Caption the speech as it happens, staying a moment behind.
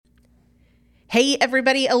Hey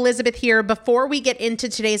everybody, Elizabeth here. Before we get into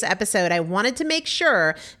today's episode, I wanted to make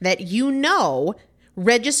sure that you know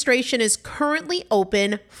registration is currently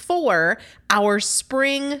open for our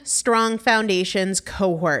Spring Strong Foundations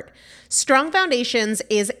cohort. Strong Foundations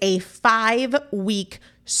is a 5-week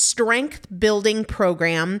strength building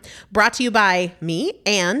program brought to you by me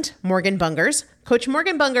and Morgan Bungers. Coach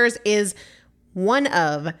Morgan Bungers is one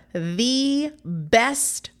of the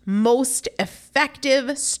best, most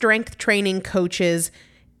effective strength training coaches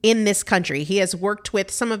in this country. He has worked with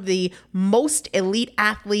some of the most elite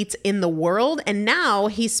athletes in the world, and now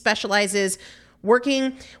he specializes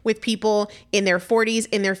working with people in their 40s,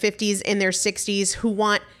 in their 50s, in their 60s who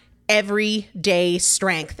want everyday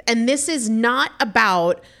strength. And this is not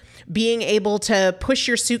about being able to push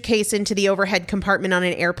your suitcase into the overhead compartment on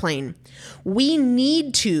an airplane. We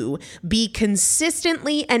need to be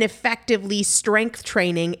consistently and effectively strength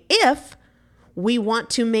training if we want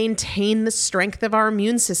to maintain the strength of our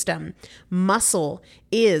immune system. Muscle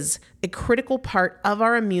is a critical part of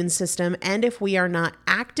our immune system, and if we are not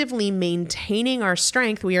actively maintaining our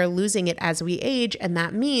strength, we are losing it as we age, and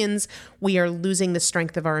that means we are losing the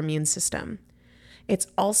strength of our immune system. It's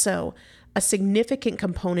also a significant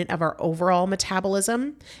component of our overall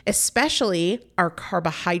metabolism, especially our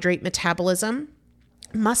carbohydrate metabolism.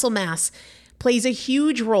 Muscle mass plays a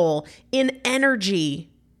huge role in energy,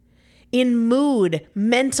 in mood,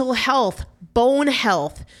 mental health, bone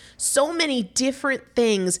health, so many different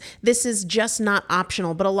things. This is just not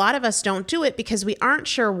optional, but a lot of us don't do it because we aren't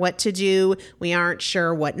sure what to do. We aren't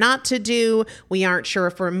sure what not to do. We aren't sure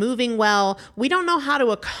if we're moving well. We don't know how to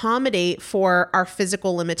accommodate for our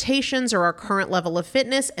physical limitations or our current level of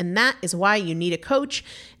fitness, and that is why you need a coach,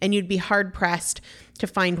 and you'd be hard-pressed to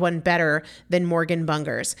find one better than Morgan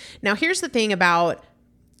Bungers. Now, here's the thing about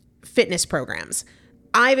fitness programs.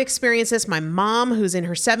 I've experienced this. My mom, who's in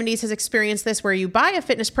her 70s, has experienced this, where you buy a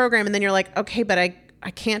fitness program and then you're like, okay, but I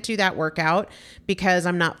can't do that workout because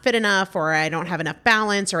I'm not fit enough, or I don't have enough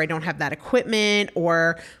balance, or I don't have that equipment,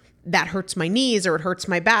 or that hurts my knees, or it hurts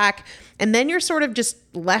my back. And then you're sort of just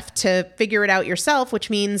left to figure it out yourself, which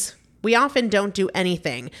means we often don't do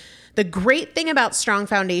anything. The great thing about Strong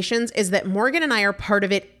Foundations is that Morgan and I are part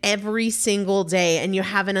of it every single day, and you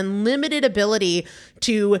have an unlimited ability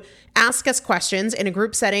to ask us questions in a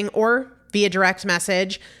group setting or via direct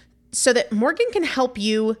message so that Morgan can help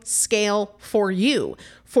you scale for you,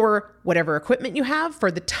 for whatever equipment you have, for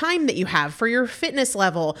the time that you have, for your fitness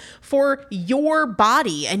level, for your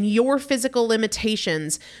body and your physical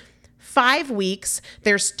limitations. 5 weeks,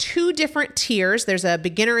 there's 2 different tiers. There's a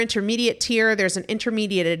beginner intermediate tier. There's an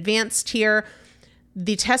intermediate advanced tier.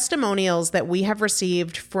 The testimonials that we have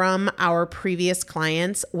received from our previous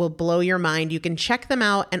clients will blow your mind. You can check them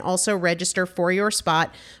out and also register for your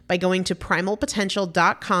spot by going to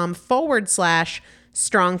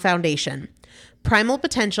primalpotential.com/strong foundation.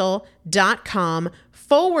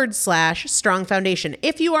 primalpotential.com/strong foundation.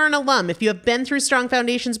 If you are an alum, if you have been through Strong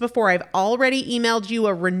Foundations before, I've already emailed you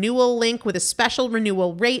a renewal link with a special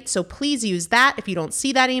renewal rate, so please use that. If you don't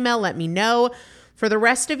see that email, let me know. For the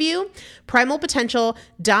rest of you,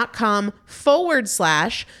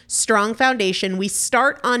 primalpotential.com/strong foundation. We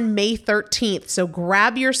start on May 13th, so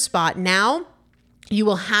grab your spot now. You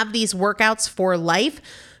will have these workouts for life.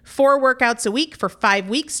 4 workouts a week for 5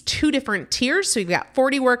 weeks, 2 different tiers. So you've got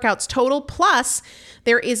 40 workouts total. Plus,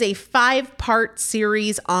 there is a 5-part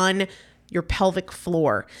series on your pelvic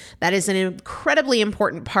floor. That is an incredibly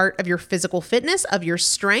important part of your physical fitness, of your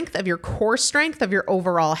strength, of your core strength, of your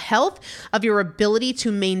overall health, of your ability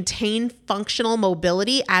to maintain functional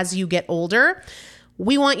mobility as you get older.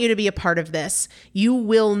 We want you to be a part of this. You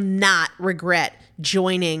will not regret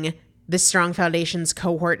joining the Strong Foundations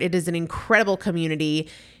cohort. It is an incredible community.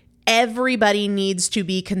 Everybody needs to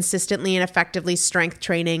be consistently and effectively strength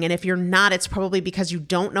training. And if you're not, it's probably because you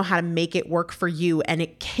don't know how to make it work for you. And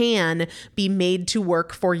it can be made to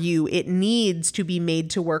work for you. It needs to be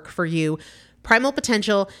made to work for you.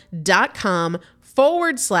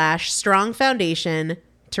 primalpotential.com/strong foundation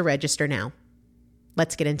to register now.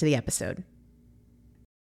 Let's get into the episode.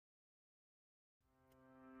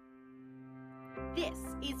 This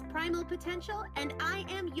is Primal Potential, and I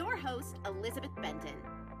am your host, Elizabeth Benton.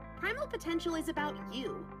 Primal Potential is about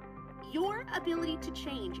you. Your ability to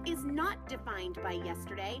change is not defined by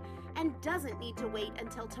yesterday and doesn't need to wait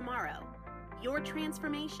until tomorrow. Your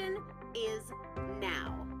transformation is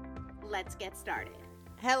now. Let's get started.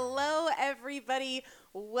 Hello, everybody.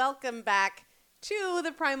 Welcome back to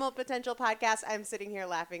the Primal Potential podcast. I'm sitting here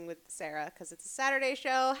laughing with Sarah because it's a Saturday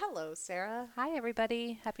show. Hello, Sarah. Hi,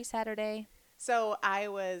 everybody. Happy Saturday. So I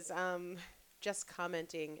was just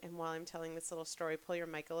commenting, and while I'm telling this little story, pull your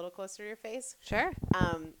mic a little closer to your face. Sure.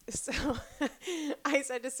 So I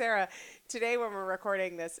said to Sarah, today when we're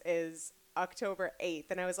recording this is October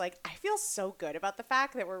 8th. And I was like, I feel so good about the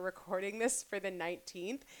fact that we're recording this for the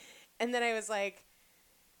 19th. And then I was like,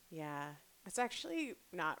 yeah, it's actually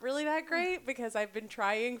not really that great because I've been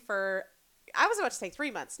trying for, I was about to say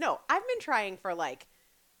 3 months. No, I've been trying for like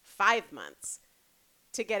 5 months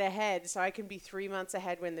to get ahead so I can be 3 months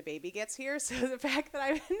ahead when the baby gets here. So the fact that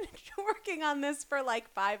I've been working on this for like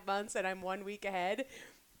 5 months and I'm 1 week ahead,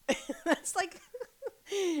 that's like,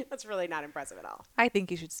 that's really not impressive at all. I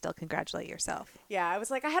think you should still congratulate yourself. Yeah, I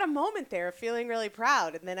was like, I had a moment there of feeling really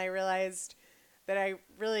proud. And then I realized that I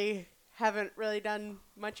really haven't really done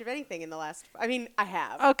much of anything in the last, I mean, I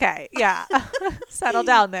have. Okay. Yeah. Settle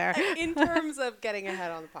down there. In terms of getting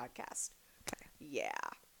ahead on the podcast. Okay. Yeah.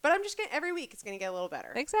 But I'm just going to, every week it's going to get a little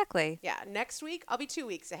better. Exactly. Yeah. Next week, I'll be 2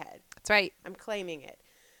 weeks ahead. That's right. I'm claiming it.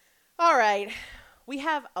 All right. We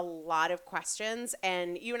have a lot of questions,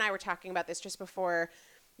 and you and I were talking about this just before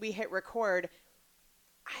we hit record.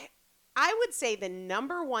 I would say the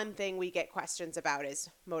number one thing we get questions about is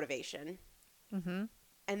motivation. Mm-hmm.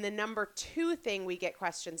 And the number two thing we get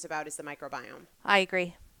questions about is the microbiome. I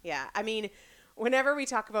agree. Yeah. I mean, whenever we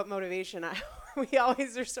talk about motivation, we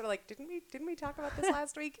always are sort of like, didn't we talk about this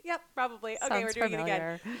last week? Yep, probably. Okay, Sounds we're doing familiar.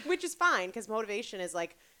 it again, which is fine because motivation is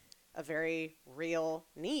like a very real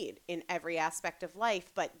need in every aspect of life.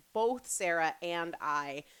 But both Sarah and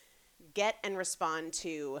I get and respond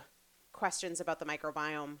to questions about the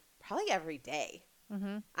microbiome probably every day.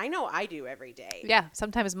 Mm-hmm. I know I do every day. Yeah.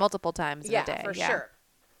 Sometimes multiple times in a day. For sure.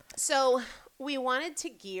 So we wanted to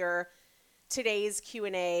gear today's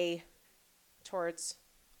Q&A towards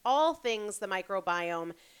all things the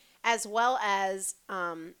microbiome, as well as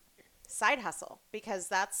side hustle, because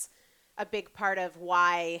that's a big part of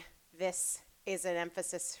why this is an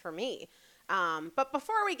emphasis for me. But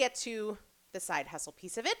before we get to the side hustle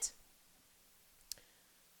piece of it,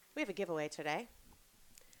 we have a giveaway today.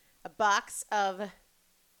 A box of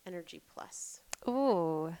Energy Plus.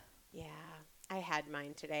 Ooh. Yeah, I had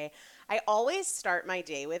mine today. I always start my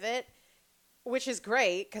day with it, which is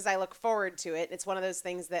great because I look forward to it. It's one of those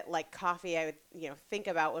things that, like coffee, I would think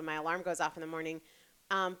about when my alarm goes off in the morning.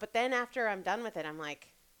 But then after I'm done with it, I'm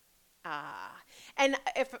like, And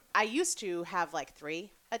if I used to have like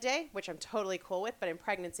 3 a day, which I'm totally cool with, but in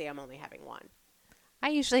pregnancy, I'm only having 1. I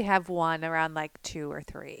usually have one around like 2 or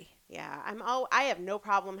 3. Yeah, I have no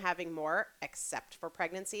problem having more except for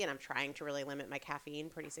pregnancy, and I'm trying to really limit my caffeine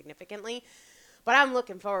pretty significantly. But I'm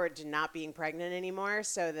looking forward to not being pregnant anymore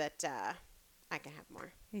so that I can have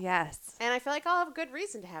more. Yes. And I feel like I'll have a good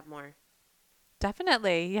reason to have more.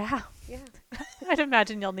 Definitely. Yeah. Yeah. I'd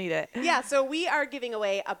imagine you'll need it. Yeah, so we are giving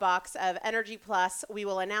away a box of Energy Plus. We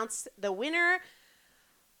will announce the winner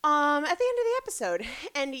at the end of the episode.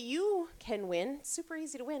 And you can win. It's super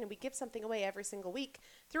easy to win. And we give something away every single week.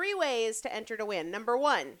 3 ways to enter to win. Number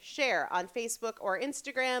 1, share on Facebook or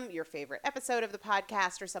Instagram your favorite episode of the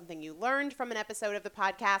podcast or something you learned from an episode of the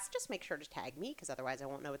podcast. Just make sure to tag me because otherwise I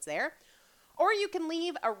won't know it's there. Or you can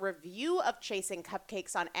leave a review of Chasing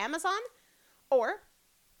Cupcakes on Amazon. Or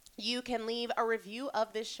you can leave a review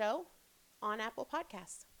of this show on Apple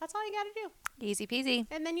Podcasts. That's all you got to do. Easy peasy.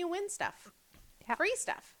 And then you win stuff. Yeah. Free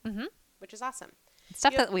stuff, Mm-hmm. which is awesome.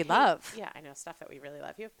 Stuff You have that we paint- love. Yeah, I know. Stuff that we really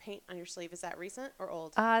love. You have paint on your sleeve. Is that recent or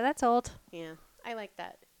old? That's old. Yeah, I like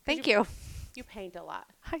that. 'Cause Thank you. You paint a lot.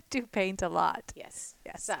 I do paint a lot. Yes.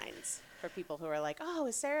 Yes. Signs for people who are like, oh,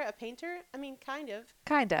 is Sarah a painter? I mean, kind of.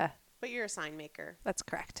 Kinda. But you're a sign maker That's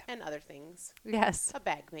correct. and other things. Yes. A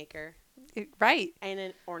bag maker Right. and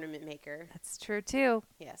an ornament maker. That's true too.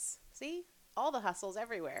 Yes. See? All the hustles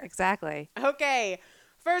everywhere. Exactly. Okay.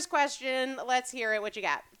 First question. Let's hear it. What you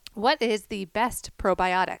got? What is the best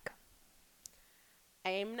probiotic? I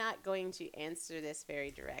am not going to answer this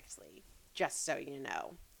very directly, just so you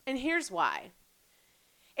know. And here's why.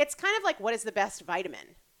 It's kind of like, what is the best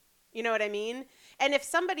vitamin? You know what I mean? And if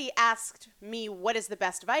somebody asked me what is the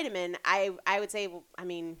best vitamin, I would say, well, I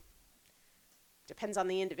mean, depends on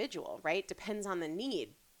the individual, right? Depends on the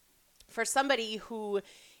need. For somebody who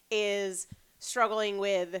is struggling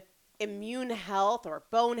with immune health or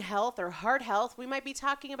bone health or heart health, we might be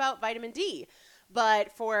talking about vitamin D.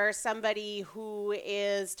 But for somebody who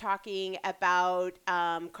is talking about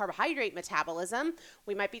carbohydrate metabolism,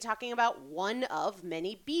 we might be talking about one of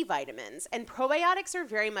many B vitamins. And probiotics are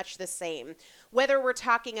very much the same. Whether we're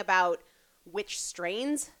talking about which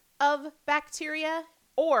strains of bacteria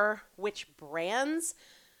or which brands,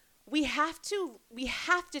 we have to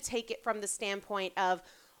take it from the standpoint of,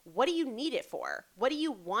 what do you need it for? What do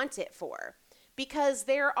you want it for? Because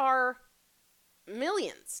there are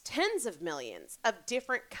millions, tens of millions of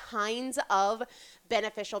different kinds of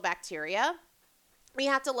beneficial bacteria, we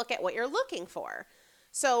have to look at what you're looking for.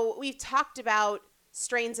 So we've talked about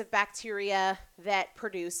strains of bacteria that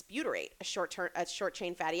produce butyrate, a short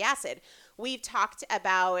chain fatty acid. We've talked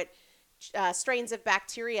about strains of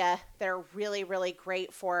bacteria that are really, really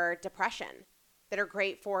great for depression, that are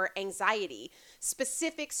great for anxiety,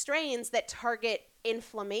 specific strains that target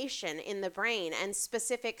inflammation in the brain, and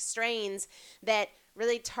specific strains that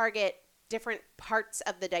really target different parts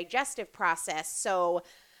of the digestive process. So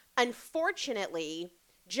unfortunately,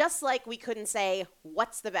 just like we couldn't say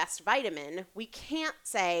what's the best vitamin, we can't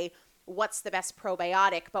say what's the best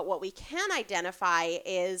probiotic, but what we can identify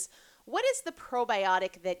is what is the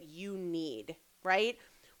probiotic that you need, right?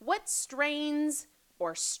 What strains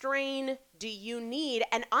or strain do you need?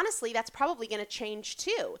 And honestly, that's probably going to change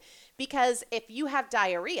too, because if you have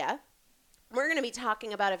diarrhea, we're going to be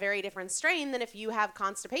talking about a very different strain than if you have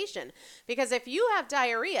constipation. Because if you have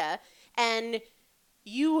diarrhea and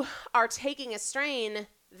you are taking a strain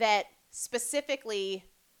that specifically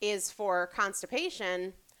is for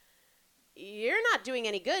constipation, you're not doing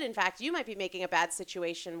any good. In fact, you might be making a bad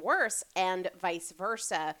situation worse, and vice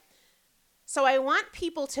versa. So I want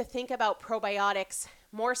people to think about probiotics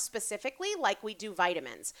more specifically like we do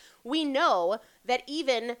vitamins. We know that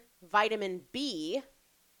even vitamin B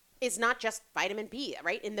is not just vitamin B,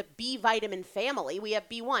 right? In the B vitamin family, we have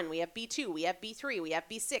B1, we have B2, we have B3, we have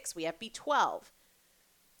B6, we have B12.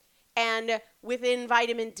 And within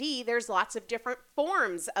vitamin D, there's lots of different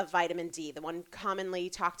forms of vitamin D. The one commonly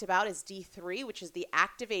talked about is D3, which is the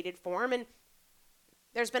activated form. And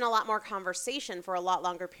there's been a lot more conversation for a lot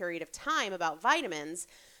longer period of time about vitamins.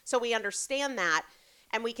 So we understand that,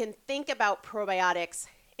 and we can think about probiotics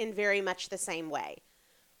in very much the same way.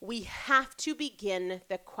 We have to begin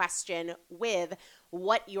the question with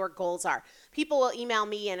what your goals are. People will email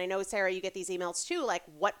me, and I know, Sarah, you get these emails too, like,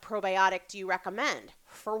 what probiotic do you recommend?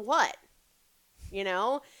 For what? You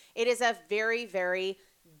know, it is a very, very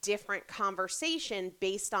different conversation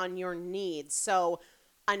based on your needs. So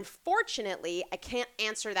unfortunately, I can't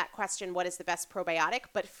answer that question, what is the best probiotic?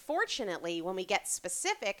 But fortunately, when we get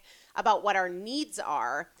specific about what our needs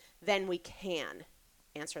are, then we can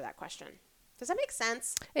answer that question. Does that make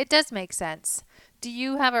sense? It does make sense. Do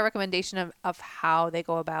you have a recommendation of how they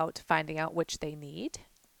go about finding out which they need?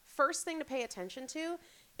 First thing to pay attention to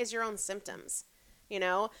is your own symptoms. You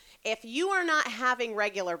know, if you are not having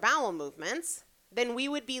regular bowel movements, then we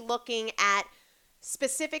would be looking at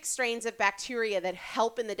specific strains of bacteria that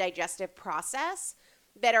help in the digestive process,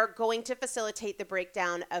 that are going to facilitate the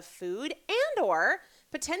breakdown of food, and or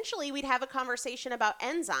potentially we'd have a conversation about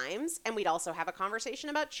enzymes, and we'd also have a conversation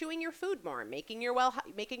about chewing your food more, making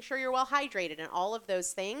sure you're well hydrated, and all of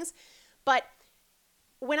those things. But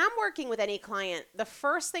when I'm working with any client, the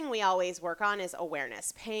first thing we always work on is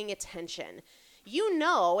awareness, paying attention. You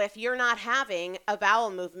know if you're not having a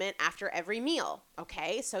bowel movement after every meal,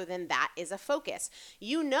 okay? So then that is a focus.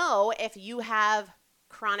 You know if you have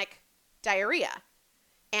chronic diarrhea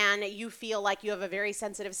and you feel like you have a very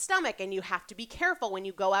sensitive stomach and you have to be careful when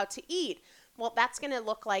you go out to eat. Well, that's going to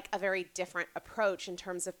look like a very different approach in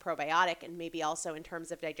terms of probiotic and maybe also in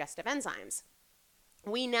terms of digestive enzymes.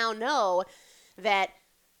 We now know that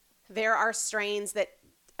there are strains that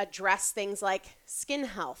address things like skin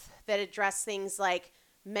health, that address things like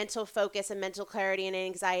mental focus and mental clarity and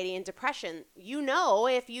anxiety and depression. You know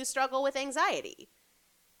if you struggle with anxiety.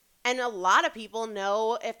 And a lot of people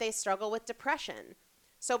know if they struggle with depression.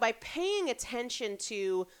 So by paying attention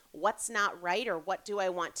to what's not right or what do I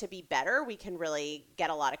want to be better, we can really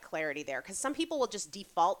get a lot of clarity there. Because some people will just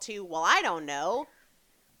default to, well, I don't know.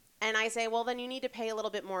 And I say, well, then you need to pay a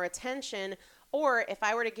little bit more attention. Or if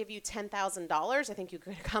I were to give you $10,000, I think you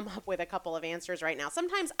could come up with a couple of answers right now.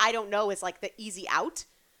 Sometimes I don't know is like the easy out.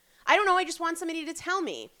 I don't know. I just want somebody to tell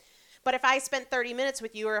me. But if I spent 30 minutes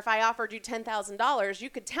with you, or if I offered you $10,000, you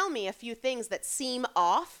could tell me a few things that seem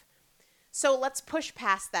off. So let's push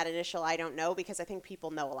past that initial I don't know, because I think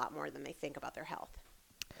people know a lot more than they think about their health.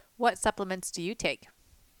 What supplements do you take?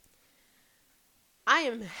 I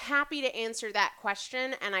am happy to answer that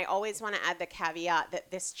question, and I always want to add the caveat that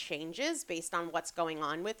this changes based on what's going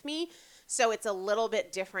on with me. So it's a little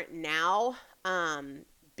bit different now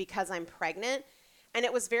because I'm pregnant, and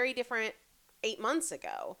it was very different 8 months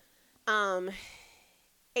ago.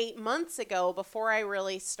 8 months ago, before I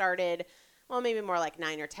really started, well, maybe more like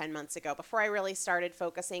 9 or 10 months ago, before I really started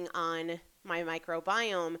focusing on my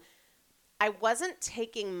microbiome, I wasn't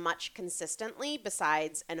taking much consistently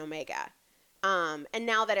besides an omega. And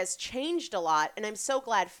now that has changed a lot, and I'm so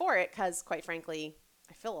glad for it because, quite frankly,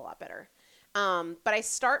 I feel a lot better. But I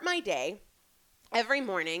start my day every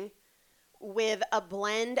morning with a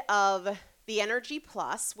blend of the Energy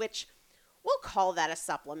Plus, which we'll call that a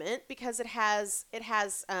supplement because it's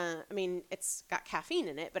got caffeine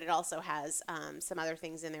in it, but it also has some other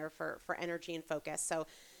things in there for energy and focus. So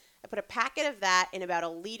I put a packet of that in about a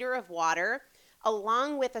liter of water,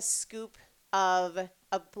 along with a scoop of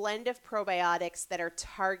a blend of probiotics that are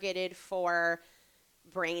targeted for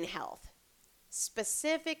brain health.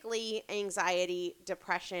 Specifically anxiety,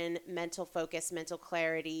 depression, mental focus, mental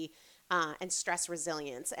clarity, and stress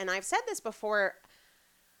resilience. And I've said this before,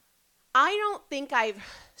 I don't think I've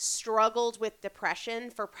struggled with depression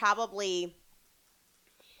for probably,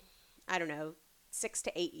 6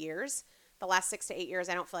 to 8 years. The last 6 to 8 years,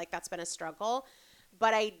 I don't feel like that's been a struggle.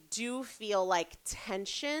 But I do feel like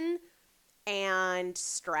tension and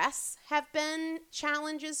stress have been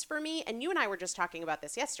challenges for me. And you and I were just talking about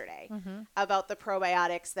this yesterday, about the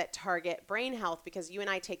probiotics that target brain health, because you and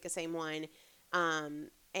I take the same one.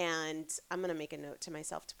 And I'm going to make a note to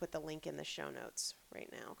myself to put the link in the show notes right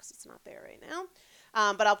now because it's not there right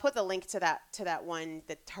now. But I'll put the link to that one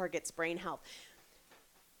that targets brain health.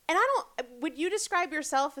 And would you describe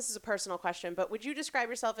yourself, this is a personal question, but would you describe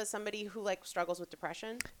yourself as somebody who struggles with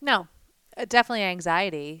depression? No. Definitely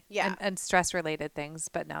anxiety Yeah. and stress-related things,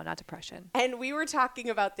 but no, not depression. And we were talking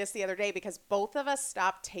about this the other day because both of us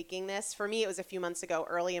stopped taking this. For me, it was a few months ago,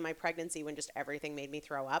 early in my pregnancy, when just everything made me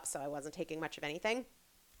throw up, so I wasn't taking much of anything.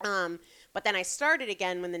 But then I started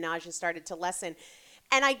again when the nausea started to lessen.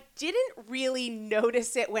 And I didn't really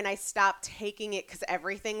notice it when I stopped taking it because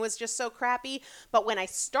everything was just so crappy. But when I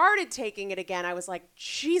started taking it again, I was like,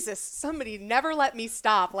 Jesus, somebody never let me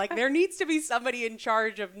stop. There needs to be somebody in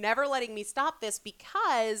charge of never letting me stop this,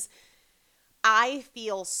 because I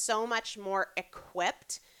feel so much more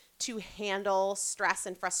equipped to handle stress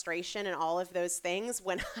and frustration and all of those things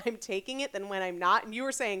when I'm taking it than when I'm not. And you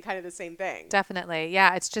were saying kind of the same thing. Definitely.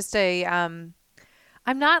 Yeah. It's just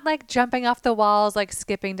I'm not jumping off the walls,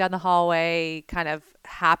 skipping down the hallway, kind of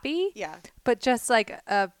happy. Yeah. But just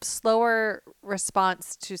a slower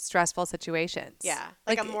response to stressful situations. Yeah.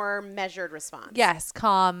 A more measured response. Yes.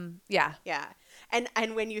 Calm. Yeah. Yeah.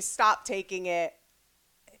 And when you stop taking it,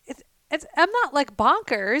 I'm not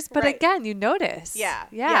bonkers, but right. Again, you notice. Yeah.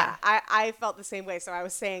 Yeah. I felt the same way. So I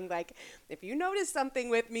was saying if you notice something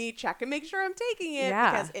with me, check and make sure I'm taking it,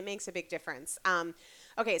 because it makes a big difference.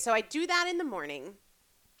 Okay. So I do that in the morning.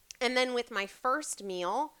 And then with my first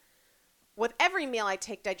meal, with every meal, I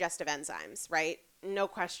take digestive enzymes, right? No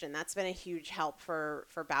question. That's been a huge help for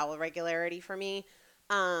bowel regularity for me.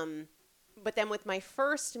 But then with my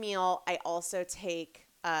first meal, I also take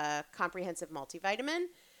a comprehensive multivitamin.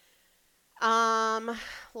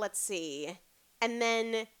 Let's see. And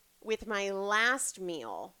then with my last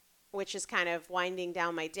meal, which is kind of winding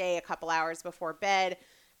down my day a couple hours before bed,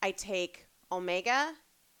 I take omega,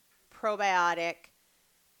 probiotic,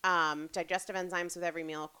 digestive enzymes with every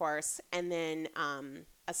meal, of course, and then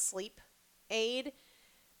a sleep aid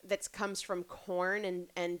that comes from corn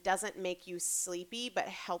and doesn't make you sleepy, but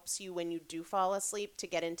helps you when you do fall asleep to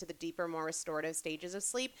get into the deeper, more restorative stages of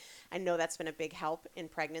sleep. I know that's been a big help in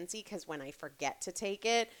pregnancy, because when I forget to take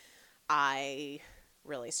it, I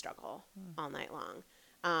really struggle all night long.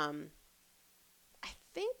 I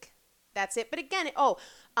think that's it. But again,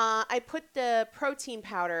 I put the protein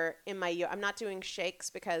powder in my I'm not doing shakes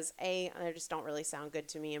because A, they just don't really sound good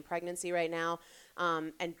to me in pregnancy right now.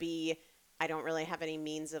 And B, I don't really have any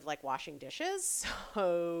means of washing dishes.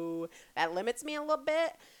 So that limits me a little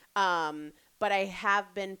bit. But I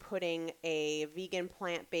have been putting a vegan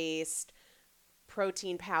plant-based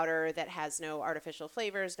protein powder that has no artificial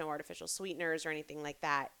flavors, no artificial sweeteners or anything like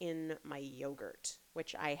that in my yogurt,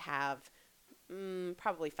 which I have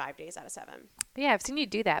probably 5 days out of 7. Yeah, I've seen you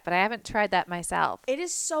do that, but I haven't tried that myself. It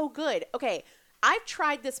is so good. Okay, I've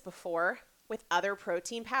tried this before with other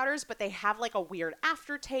protein powders, but they have a weird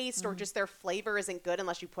aftertaste or just their flavor isn't good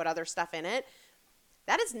unless you put other stuff in it.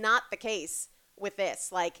 That is not the case with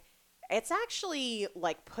this. It's actually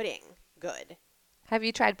pudding good. Have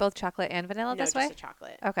you tried both chocolate and vanilla this way? No, just a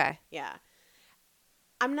chocolate. Okay. Yeah.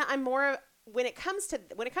 I'm more, when it comes to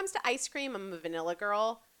ice cream, I'm a vanilla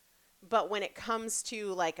girl. But when it comes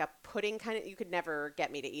to a pudding kind of, you could never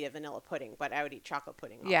get me to eat a vanilla pudding, but I would eat chocolate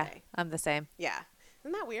pudding all day. Yeah, I'm the same. Yeah.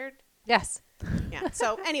 Isn't that weird? Yes. Yeah.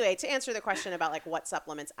 So anyway, to answer the question about what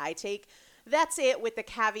supplements I take, that's it, with the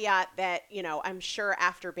caveat that, I'm sure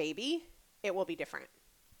after baby, it will be different.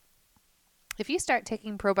 If you start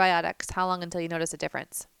taking probiotics, how long until you notice a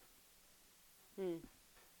difference?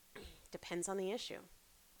 Depends on the issue,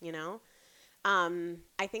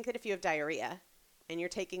 I think that if you have diarrhea and you're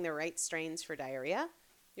taking the right strains for diarrhea,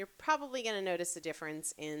 you're probably going to notice a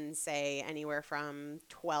difference in, say, anywhere from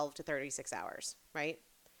 12 to 36 hours, right?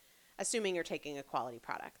 Assuming you're taking a quality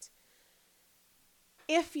product.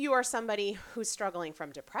 If you are somebody who's struggling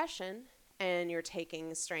from depression and you're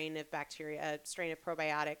taking a strain of bacteria, a strain of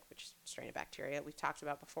probiotic, which is a strain of bacteria we've talked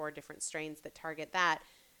about before, different strains that target that,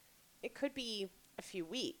 it could be a few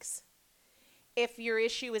weeks. If your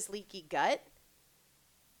issue is leaky gut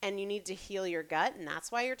and you need to heal your gut and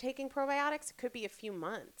that's why you're taking probiotics, it could be a few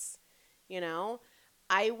months, you know?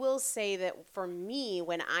 I will say that for me,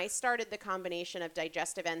 when I started the combination of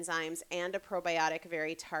digestive enzymes and a probiotic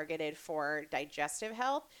very targeted for digestive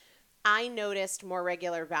health, I noticed more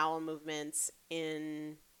regular bowel movements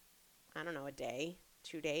in, I don't know, a day,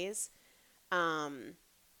 2 days. And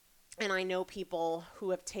I know people who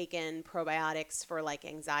have taken probiotics for like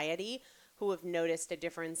anxiety who have noticed a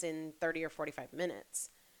difference in 30 or 45 minutes.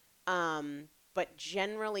 But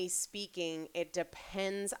generally speaking, it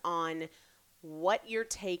depends on what you're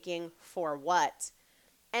taking for what.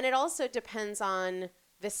 And it also depends on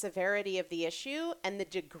the severity of the issue and the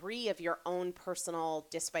degree of your own personal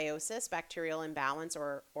dysbiosis, bacterial imbalance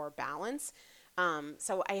or balance.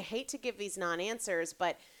 So I hate to give these non-answers,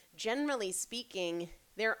 but generally speaking,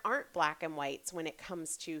 there aren't black and whites when it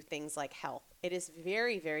comes to things like health. It is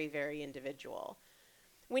very, very, very individual.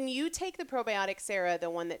 When you take the probiotic, Sarah,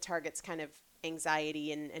 the one that targets kind of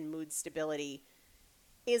anxiety and mood stability,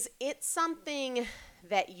 is it something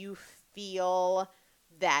that you feel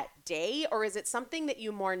that day, or is it something that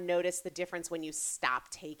you more notice the difference when you stop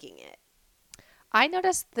taking it? I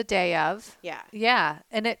noticed the day of. Yeah. Yeah.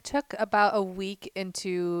 And it took about a week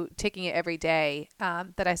into taking it every day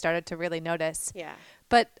that I started to really notice. Yeah.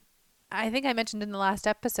 But I think I mentioned in the last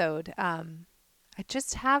episode, I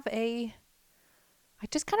just kind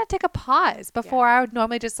of take a pause before I would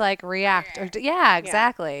normally just like react. Yeah,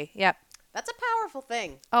 exactly. Yep. That's a powerful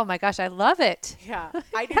thing. Oh my gosh, I love it. Yeah,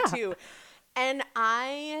 I do too. And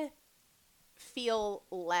I feel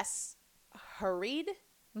less hurried,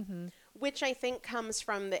 which I think comes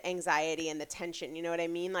from the anxiety and the tension. You know what I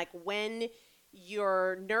mean? Like when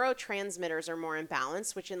your neurotransmitters are more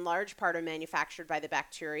imbalanced, which in large part are manufactured by the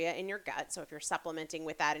bacteria in your gut. So if you're supplementing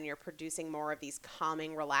with that and you're producing more of these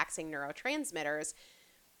calming, relaxing neurotransmitters,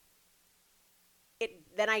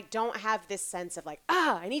 then I don't have this sense of like,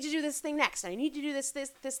 I need to do this thing next. I need to do this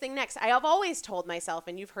thing next. I have always told myself,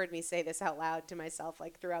 and you've heard me say this out loud to myself,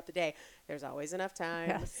 like throughout the day, there's always enough time.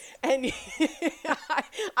 Yes. And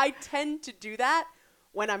I tend to do that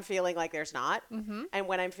when I'm feeling like there's not, and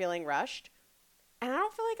when I'm feeling rushed. And I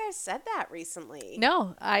don't feel like I've said that recently.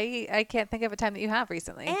 No, I can't think of a time that you have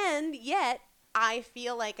recently. And yet I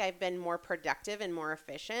feel like I've been more productive and more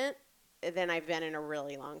efficient than I've been in a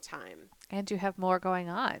really long time. And you have more going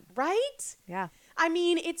on. Right? Yeah. I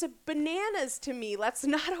mean, it's a bananas to me. Let's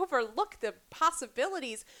not overlook the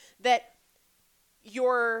possibilities that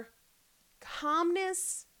your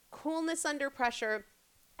calmness, coolness under pressure,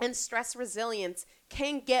 and stress resilience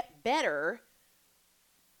can get better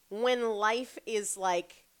when life is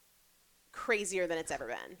like crazier than it's ever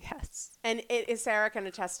been. Yes. And Sarah can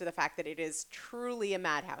attest to the fact that it is truly a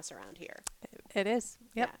madhouse around here. It is.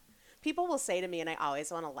 Yep. Yeah. People will say to me, and I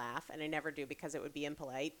always want to laugh, and I never do because it would be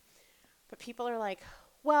impolite, but people are like,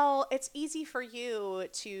 well, it's easy for you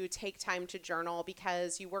to take time to journal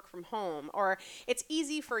because you work from home, or it's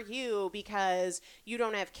easy for you because you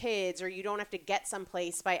don't have kids, or you don't have to get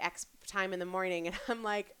someplace by X time in the morning. And I'm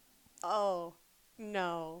like, oh,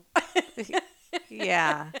 no.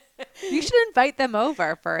 Yeah. You should invite them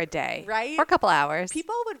over for a day. Right? For a couple hours.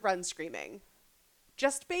 People would run screaming.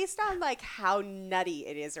 Just based on like how nutty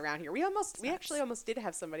it is around here. We actually almost did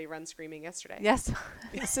have somebody run screaming yesterday. Yes,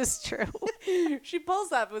 this is true. She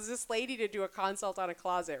pulls up. It was this lady to do a consult on a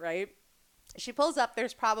closet, right? She pulls up.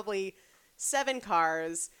 There's probably 7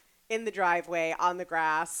 cars in the driveway, on the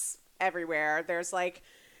grass, everywhere. There's like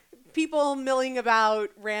people milling about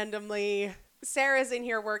randomly. Sarah's in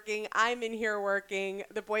here working. I'm in here working.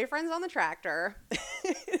 The boyfriend's on the tractor.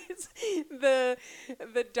 The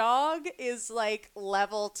dog is like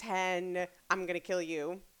level 10, I'm going to kill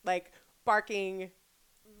you, like barking,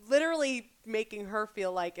 literally making her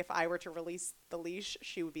feel like if I were to release the leash,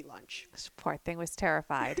 she would be lunch. This poor thing was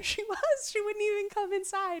terrified. She was. She wouldn't even come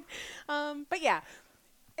inside. But yeah,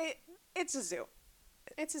 it's a zoo.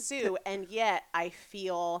 It's a zoo. And yet I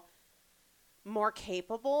feel more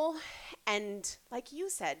capable. And like you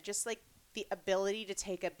said, just like the ability to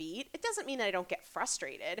take a beat. It doesn't mean that I don't get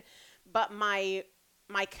frustrated, but my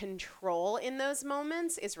control in those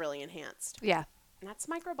moments is really enhanced. Yeah. And that's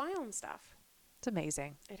microbiome stuff. It's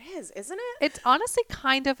amazing. It is, isn't it? It's honestly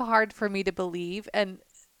kind of hard for me to believe. And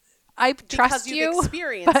I trust because you've you.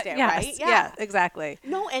 experienced But it, yes, right? Yeah, exactly.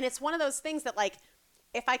 No, and it's one of those things that like,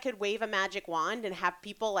 if I could wave a magic wand and have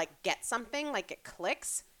people like get something, like it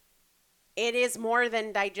clicks, it is more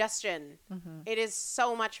than digestion. It is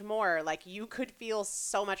so much more. Like you could feel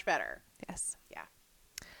so much better. Yes. Yeah.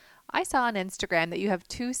 I saw on Instagram that you have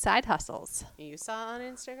 2 side hustles. You saw on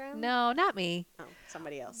Instagram? No, not me. Oh,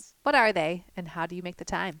 somebody else. What are they and how do you make the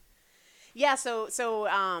time? Yeah, so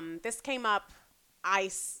this came up.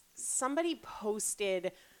 Somebody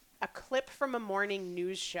posted a clip from a morning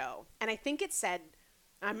news show, and I think it said,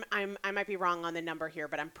 I might be wrong on the number here,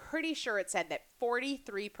 but I'm pretty sure it said that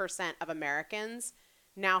 43% of Americans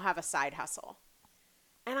now have a side hustle.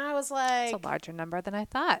 And I was like, It's a larger number than I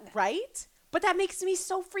thought. right? But that makes me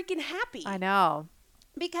so freaking happy. I know.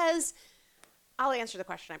 Because I'll answer the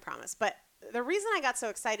question, I promise. But the reason I got so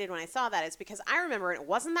excited when I saw that is because I remember it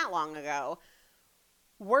wasn't that long ago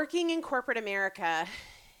working in corporate America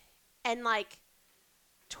and like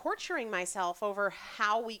torturing myself over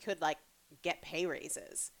how we could like get pay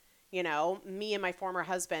raises. You know, me and my former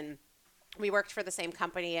husband, we worked for the same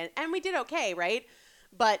company and we did okay, right?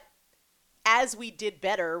 But as we did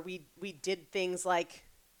better, we did things like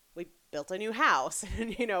we built a new house,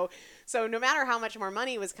 and you know, so no matter how much more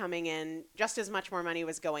money was coming in, just as much more money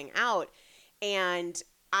was going out. And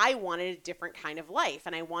I wanted a different kind of life,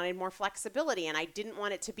 and I wanted more flexibility, and I didn't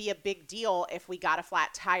want it to be a big deal if we got a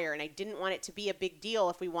flat tire, and I didn't want it to be a big deal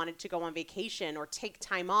if we wanted to go on vacation or take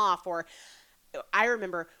time off. Or I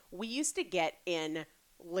remember we used to get in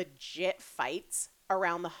legit fights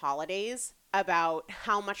around the holidays about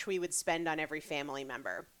how much we would spend on every family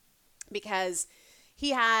member, because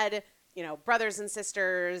he had, you know, brothers and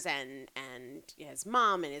sisters and his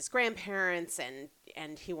mom and his grandparents,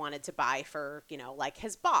 and he wanted to buy for, you know, like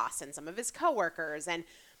his boss and some of his coworkers and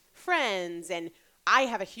friends. And I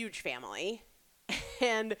have a huge family,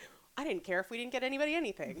 and I didn't care if we didn't get anybody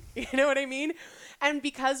anything. You know what I mean? And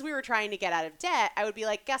because we were trying to get out of debt, I would be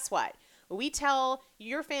like, guess what? We tell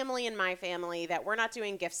your family and my family that we're not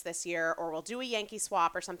doing gifts this year, or we'll do a Yankee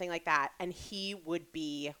swap or something like that. And he would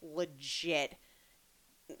be legit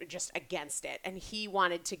just against it. And he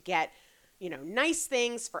wanted to get, you know, nice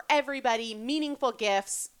things for everybody, meaningful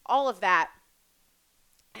gifts, all of that.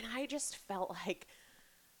 And I just felt like,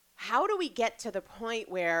 how do we get to the point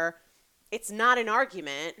where it's not an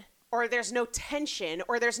argument, or there's no tension,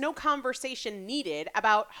 or there's no conversation needed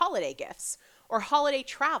about holiday gifts or holiday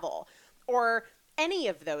travel or any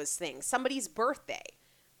of those things, somebody's birthday?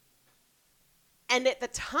 And at the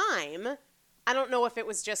time, I don't know if it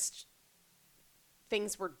was just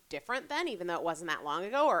things were different then, even though it wasn't that long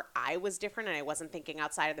ago, or I was different and I wasn't thinking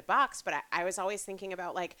outside of the box, but I was always thinking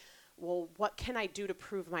about like, well, what can I do to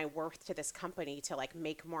prove my worth to this company to like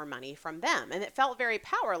make more money from them? And it felt very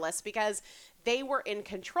powerless because they were in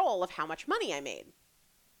control of how much money I made.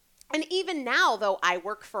 And even now, though I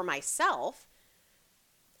work for myself,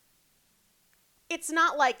 it's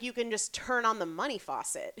not like you can just turn on the money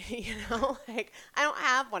faucet, you know? Like, I don't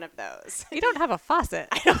have one of those. You don't have a faucet.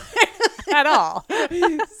 I don't at all.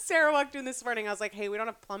 Sarah walked in this morning. I was like, hey, we don't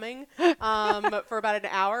have plumbing for about an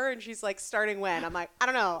hour. And she's like, starting when? I'm like, I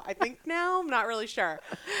don't know. I think now. I'm not really sure.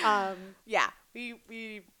 Yeah,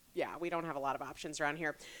 we don't have a lot of options around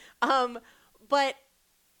here. But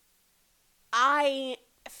I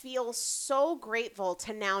feel so grateful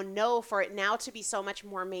to now know for it now to be so much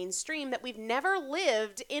more mainstream that we've never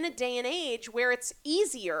lived in a day and age where it's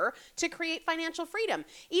easier to create financial freedom.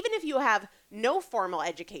 Even if you have no formal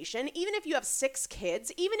education, even if you have 6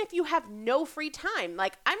 kids, even if you have no free time,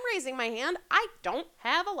 like I'm raising my hand, I don't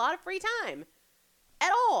have a lot of free time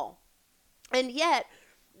at all. And yet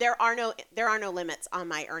there are no limits on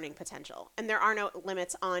my earning potential, and there are no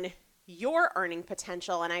limits on your earning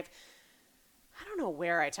potential. And I don't know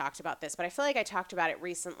where I talked about this, but I feel like I talked about it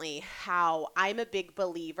recently, how I'm a big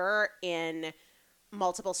believer in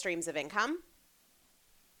multiple streams of income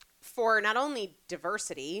for not only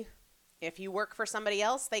diversity. If you work for somebody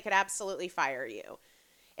else, they could absolutely fire you.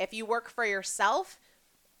 If you work for yourself,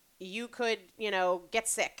 you could, you know, get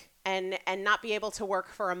sick and not be able to work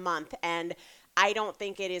for a month. And I don't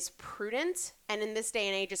think it is prudent, and in this day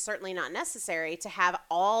and age, it's certainly not necessary to have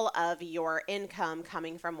all of your income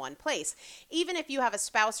coming from one place. Even if you have a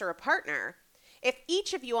spouse or a partner, if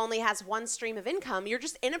each of you only has one stream of income, you're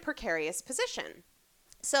just in a precarious position.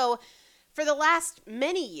 So for the last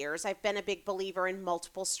many years, I've been a big believer in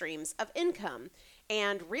multiple streams of income,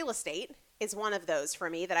 and real estate is one of those for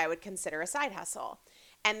me that I would consider a side hustle.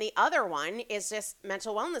 And the other one is this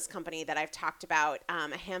mental wellness company that I've talked about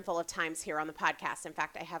a handful of times here on the podcast. In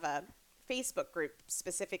fact, I have a Facebook group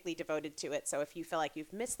specifically devoted to it. So if you feel like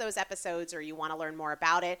you've missed those episodes or you want to learn more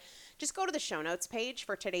about it, just go to the show notes page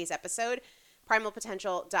for today's episode,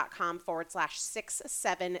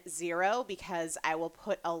 primalpotential.com/670, because I will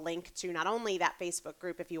put a link to not only that Facebook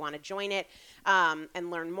group if you want to join it and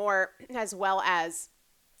learn more, as well as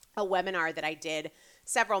a webinar that I did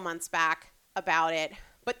several months back about it.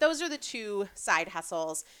 But those are the two side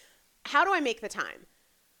hustles. How do I make the time?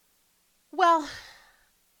 Well,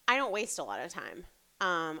 I don't waste a lot of time.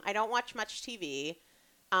 I don't watch much TV.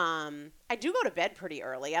 I do go to bed pretty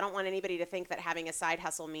early. I don't want anybody to think that having a side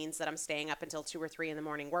hustle means that I'm staying up until 2 or 3 in the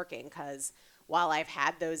morning working, because while I've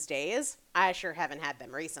had those days, I sure haven't had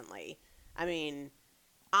them recently. I mean,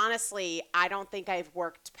 honestly, I don't think I've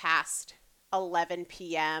worked past 11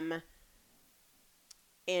 p.m.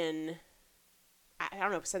 in, I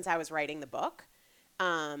don't know, since I was writing the book.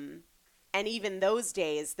 And even those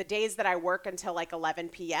days, the days that I work until like 11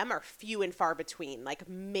 p.m. are few and far between, like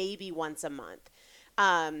maybe once a month.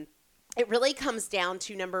 It really comes down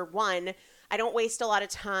to, number one, I don't waste a lot of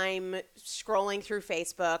time scrolling through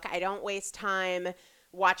Facebook. I don't waste time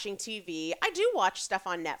watching TV. I do watch stuff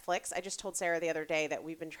on Netflix. I just told Sarah the other day that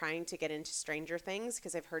we've been trying to get into Stranger Things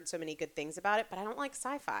because I've heard so many good things about it, but I don't like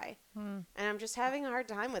sci-fi. And I'm just having a hard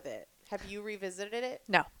time with it. Have you revisited it?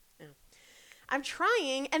 No. I'm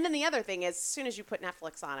trying. And then the other thing is, as soon as you put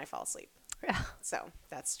Netflix on, I fall asleep. Yeah. So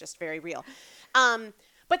that's just very real.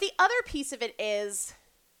 But the other piece of it is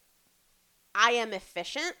I am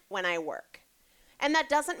efficient when I work. And that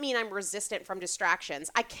doesn't mean I'm resistant from distractions.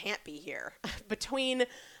 I can't be here. Between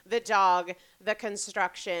the dog, the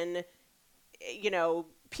construction,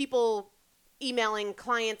 people emailing,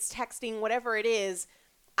 clients texting, whatever it is,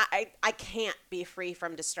 I can't be free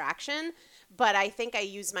from distraction. But I think I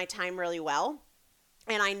use my time really well.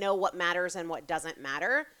 And I know what matters and what doesn't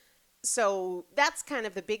matter. So that's kind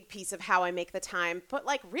of the big piece of how I make the time. But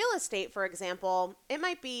like real estate, for example, it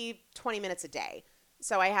might be 20 minutes a day.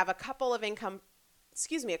 So I have a couple of income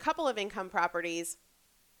properties,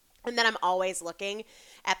 and then I'm always looking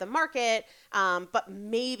at the market. But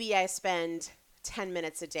maybe I spend 10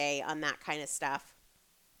 minutes a day on that kind of stuff.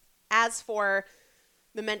 As for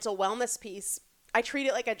the mental wellness piece, I treat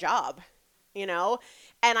it like a job, and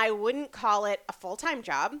I wouldn't call it a full-time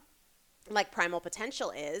job like Primal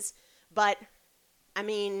Potential is. But, I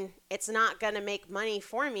mean, it's not going to make money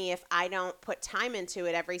for me if I don't put time into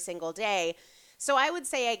it every single day. So I would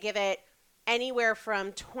say I give it anywhere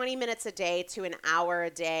from 20 minutes a day to an hour a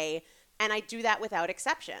day, and I do that without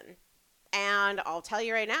exception. And I'll tell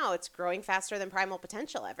you right now, it's growing faster than Primal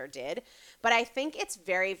Potential ever did. But I think it's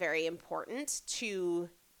very, very important to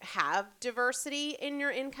have diversity in your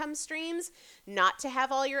income streams, not to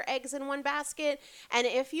have all your eggs in one basket. And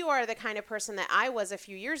if you are the kind of person that I was a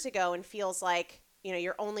few years ago and feels like,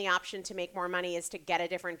 your only option to make more money is to get a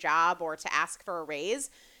different job or to ask for a raise,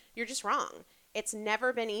 you're just wrong. It's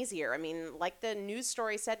never been easier. I mean, like the news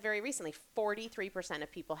story said very recently, 43%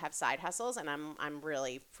 of people have side hustles, and I'm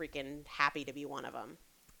really freaking happy to be one of them.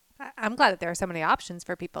 I'm glad that there are so many options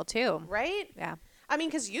for people too. Right? Yeah. I mean,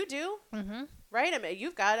 because you do. Mm-hmm. Right? I mean,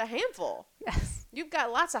 you've got a handful. Yes. You've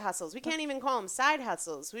got lots of hustles. We can't even call them side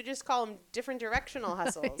hustles. We just call them different directional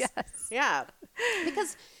hustles. Yes. Yeah.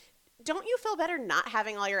 Because don't you feel better not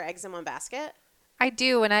having all your eggs in one basket? I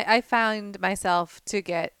do. And I found myself to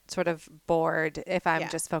get sort of bored if I'm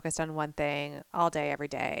just focused on one thing all day, every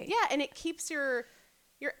day. Yeah. And it keeps your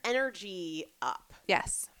energy up.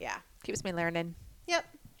 Yes. Yeah. Keeps me learning. Yep.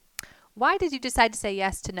 Why did you decide to say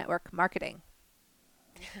yes to network marketing?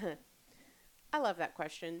 I love that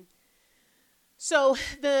question. So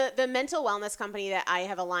the mental wellness company that I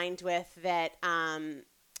have aligned with that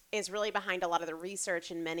is really behind a lot of the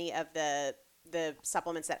research and many of the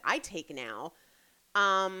supplements that I take now,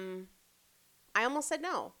 I almost said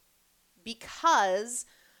no because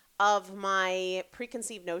of my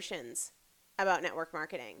preconceived notions about network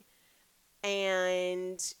marketing.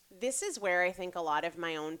 And this is where I think a lot of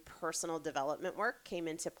my own personal development work came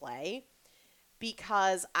into play,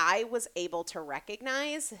 because I was able to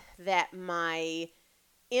recognize that my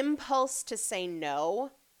impulse to say no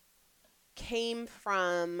came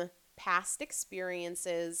from past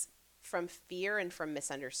experiences, from fear, and from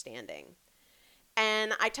misunderstanding.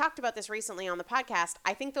 And I talked about this recently on the podcast.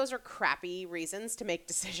 I think those are crappy reasons to make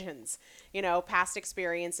decisions. Past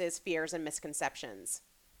experiences, fears, and misconceptions.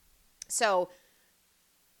 So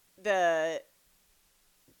the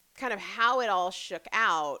kind of how it all shook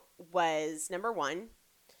out was, number one,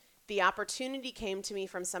 the opportunity came to me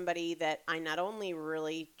from somebody that I not only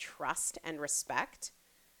really trust and respect,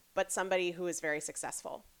 but somebody who is very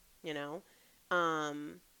successful, that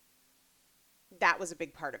was a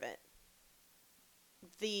big part of it.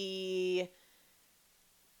 The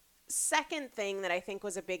second thing that I think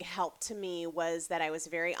was a big help to me was that I was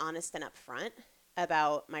very honest and upfront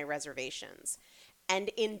about my reservations. And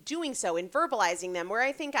in doing so, in verbalizing them, where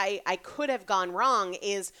I think I could have gone wrong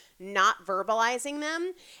is not verbalizing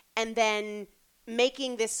them and then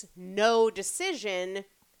making this no decision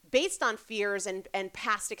based on fears and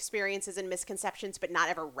past experiences and misconceptions, but not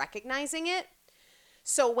ever recognizing it.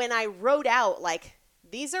 So when I wrote out, like,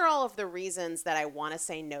 these are all of the reasons that I want to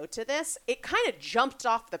say no to this, it kind of jumped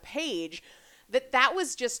off the page that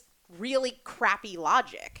was just really crappy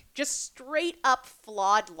logic, just straight up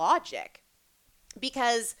flawed logic.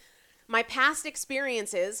 Because my past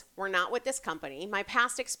experiences were not with this company, my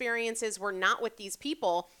past experiences were not with these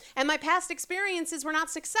people, and my past experiences were not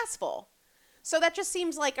successful. So that just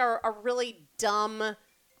seems like a really dumb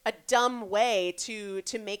way to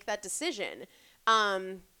make that decision.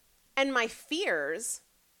 And my fears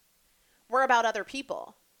were about other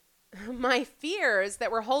people. My fears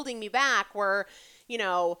that were holding me back were,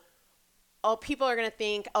 oh, people are going to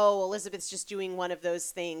think, oh, Elizabeth's just doing one of those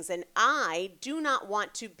things. And I do not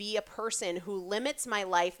want to be a person who limits my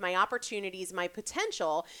life, my opportunities, my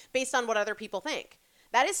potential based on what other people think.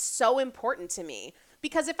 That is so important to me,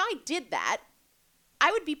 because if I did that, I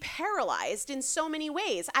would be paralyzed in so many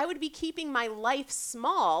ways. I would be keeping my life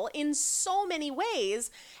small in so many ways,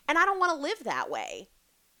 and I don't want to live that way.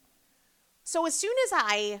 So as soon as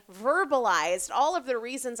I verbalized all of the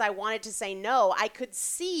reasons I wanted to say no, I could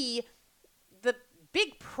see the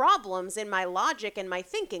big problems in my logic and my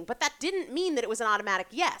thinking, but that didn't mean that it was an automatic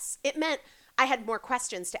yes. It meant I had more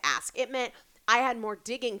questions to ask. It meant I had more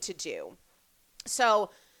digging to do. So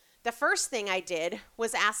the first thing I did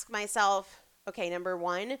was ask myself, okay, number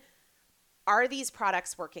one, are these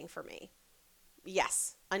products working for me?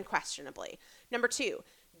 Yes, unquestionably. Number two,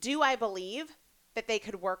 do I believe that they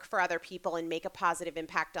could work for other people and make a positive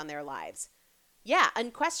impact on their lives? Yeah,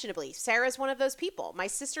 unquestionably. Sarah's one of those people. My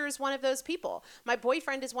sister is one of those people. My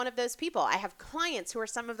boyfriend is one of those people. I have clients who are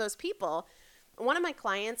some of those people. One of my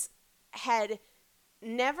clients had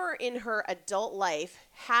never in her adult life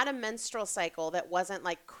had a menstrual cycle that wasn't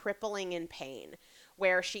like crippling in pain,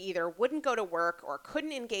 where she either wouldn't go to work or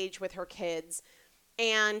couldn't engage with her kids.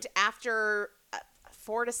 And after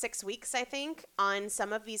 4 to 6 weeks, I think, on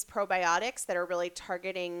some of these probiotics that are really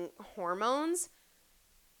targeting hormones,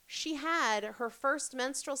 she had her first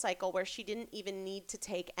menstrual cycle where she didn't even need to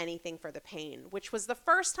take anything for the pain, which was the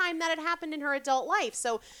first time that had happened in her adult life.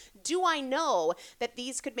 So do I know that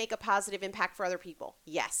these could make a positive impact for other people?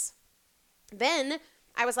 Yes. Then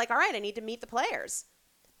I was like, all right, I need to meet the players.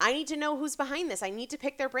 I need to know who's behind this. I need to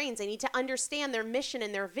pick their brains. I need to understand their mission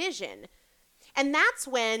and their vision. And that's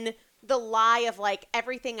when the lie of like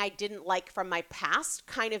everything I didn't like from my past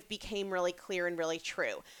kind of became really clear and really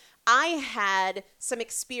true. I had some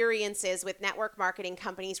experiences with network marketing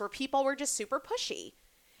companies where people were just super pushy.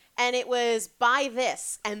 And it was buy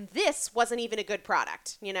this, and this wasn't even a good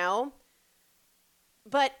product,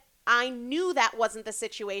 But I knew that wasn't the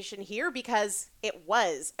situation here because it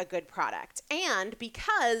was a good product. And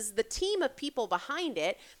because the team of people behind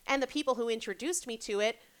it and the people who introduced me to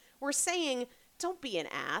it were saying, don't be an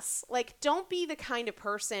ass. Like, don't be the kind of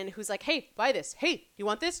person who's like, hey, buy this. Hey, you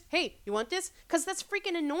want this? Hey, you want this? Because that's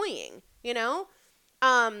freaking annoying,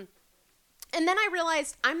 And then I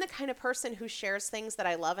realized I'm the kind of person who shares things that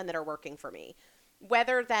I love and that are working for me.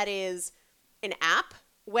 Whether that is an app,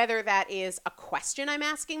 whether that is a question I'm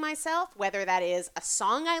asking myself, whether that is a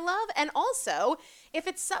song I love, and also if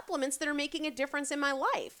it's supplements that are making a difference in my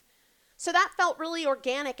life. So that felt really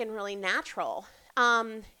organic and really natural.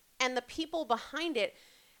 And the people behind it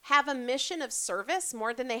have a mission of service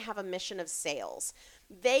more than they have a mission of sales.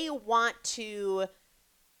 They want to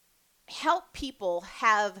help people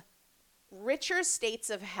have richer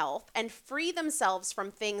states of health and free themselves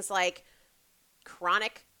from things like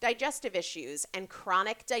chronic digestive issues and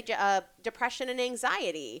chronic depression and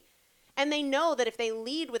anxiety. And they know that if they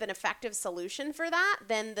lead with an effective solution for that,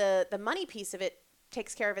 then the money piece of it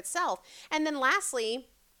takes care of itself. And then lastly,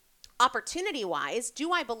 opportunity-wise,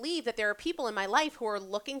 do I believe that there are people in my life who are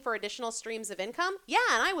looking for additional streams of income? Yeah,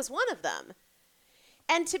 and I was one of them.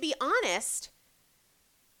 And to be honest,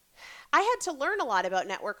 I had to learn a lot about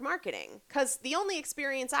network marketing because the only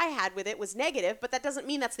experience I had with it was negative, but that doesn't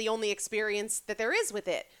mean that's the only experience that there is with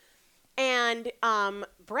it. And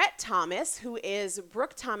Brett Thomas, who is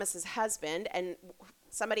Brooke Thomas's husband and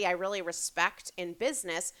somebody I really respect in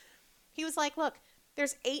business, he was like, look,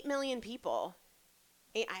 there's 8 million people,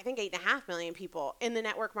 I think 8.5 million people in the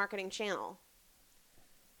network marketing channel.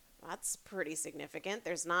 That's pretty significant.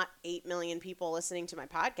 There's not 8 million people listening to my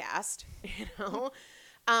podcast,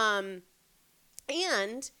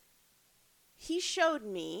 And he showed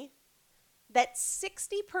me that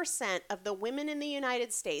 60% of the women in the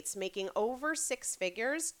United States making over 6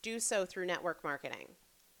 figures do so through network marketing.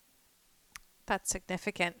 That's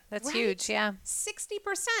significant. That's Right? huge. Yeah.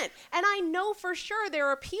 60%. And I know for sure there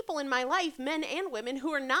are people in my life, men and women,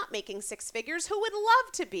 who are not making 6 figures who would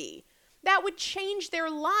love to be. That would change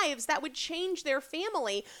their lives. That would change their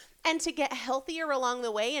family. And to get healthier along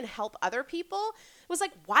the way and help other people, it was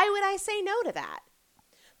like, why would I say no to that?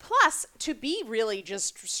 Plus, to be really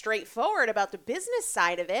just straightforward about the business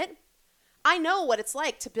side of it, I know what it's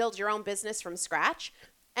like to build your own business from scratch.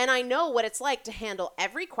 And I know what it's like to handle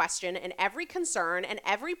every question and every concern and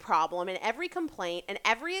every problem and every complaint and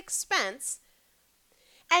every expense.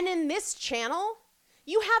 And in this channel,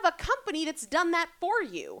 you have a company that's done that for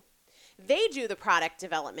you. They do the product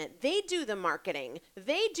development. They do the marketing.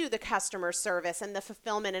 They do the customer service and the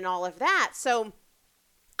fulfillment and all of that. So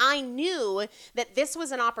I knew that this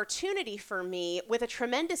was an opportunity for me with a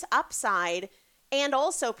tremendous upside and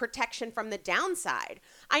also protection from the downside.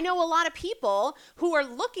 I know a lot of people who are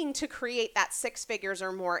looking to create that 6 figures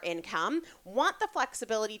or more income, want the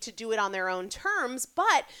flexibility to do it on their own terms,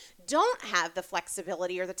 but don't have the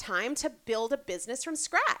flexibility or the time to build a business from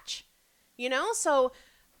scratch. So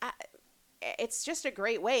it's just a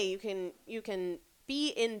great way you can be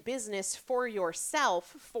in business for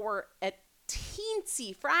yourself for a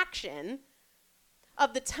teensy fraction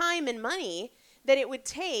of the time and money that it would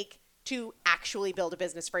take to actually build a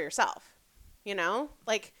business for yourself.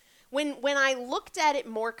 Like when I looked at it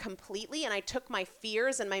more completely and I took my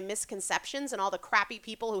fears and my misconceptions and all the crappy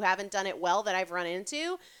people who haven't done it well that I've run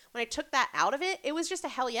into, when I took that out of it, it was just a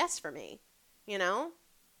hell yes for me, And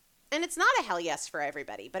it's not a hell yes for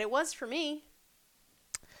everybody, but it was for me.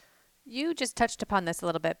 You just touched upon this a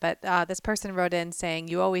little bit, but this person wrote in saying,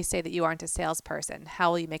 you always say that you aren't a salesperson. How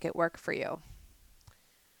will you make it work for you?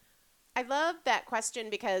 I love that question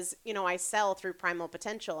because, I sell through Primal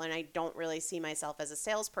Potential and I don't really see myself as a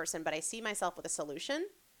salesperson, but I see myself with a solution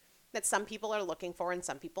that some people are looking for and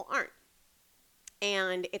some people aren't.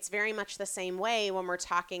 And it's very much the same way when we're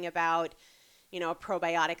talking about, a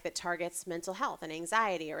probiotic that targets mental health and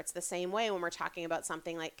anxiety, or it's the same way when we're talking about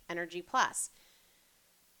something like Energy Plus.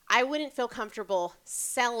 I wouldn't feel comfortable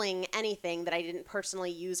selling anything that I didn't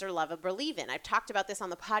personally use or love or believe in. I've talked about this on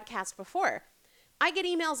the podcast before. I get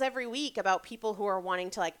emails every week about people who are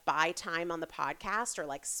wanting to buy time on the podcast or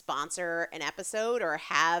sponsor an episode or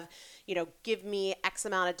have, give me X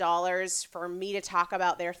amount of dollars for me to talk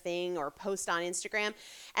about their thing or post on Instagram.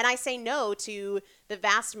 And I say no to the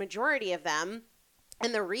vast majority of them.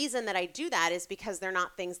 And the reason that I do that is because they're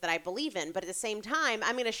not things that I believe in. But at the same time,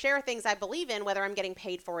 I'm going to share things I believe in, whether I'm getting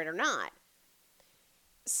paid for it or not.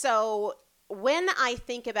 So when I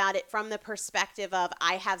think about it from the perspective of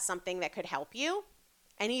I have something that could help you,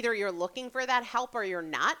 and either you're looking for that help or you're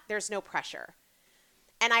not, there's no pressure.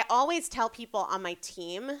 And I always tell people on my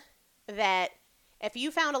team that if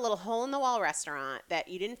you found a little hole-in-the-wall restaurant that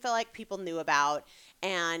you didn't feel like people knew about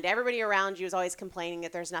and everybody around you is always complaining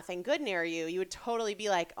that there's nothing good near you, you would totally be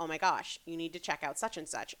like, oh my gosh, you need to check out such and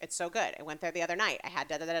such. It's so good. I went there the other night. I had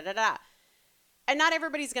da-da-da-da-da-da. And not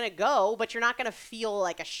everybody's going to go, but you're not going to feel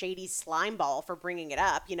like a shady slime ball for bringing it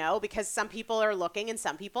up, because some people are looking and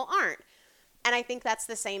some people aren't. And I think that's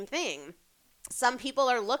the same thing. Some people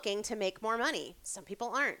are looking to make more money. Some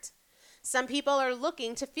people aren't. Some people are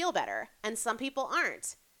looking to feel better, and some people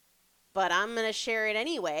aren't. But I'm going to share it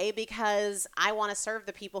anyway because I want to serve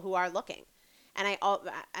the people who are looking. And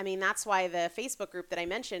I mean, that's why the Facebook group that I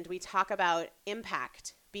mentioned, we talk about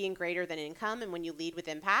impact being greater than income. And when you lead with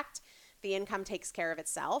impact, the income takes care of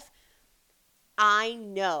itself. I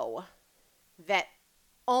know that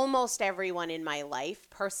almost everyone in my life,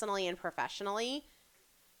 personally and professionally,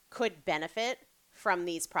 could benefit from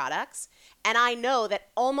these products. And I know that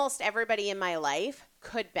almost everybody in my life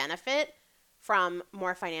could benefit from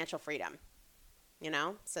more financial freedom,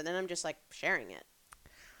 So then I'm just sharing it.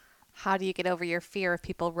 How do you get over your fear of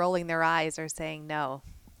people rolling their eyes or saying no?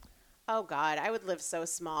 Oh God, I would live so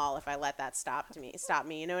small if I let that stop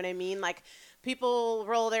me. You know what I mean? People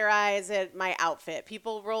roll their eyes at my outfit.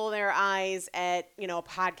 People roll their eyes at, a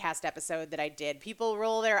podcast episode that I did. People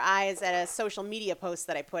roll their eyes at a social media post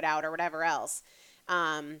that I put out or whatever else.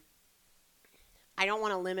 I don't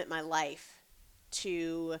want to limit my life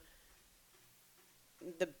to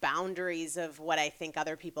the boundaries of what I think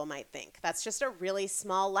other people might think. That's just a really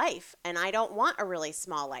small life, and I don't want a really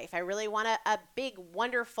small life. I really want a big,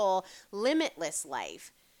 wonderful, limitless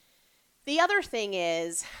life. The other thing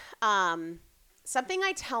is, something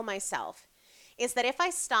I tell myself is that if I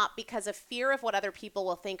stop because of fear of what other people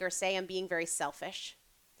will think or say, I'm being very selfish.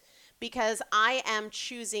 because I am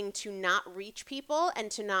choosing to not reach people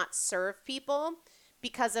and to not serve people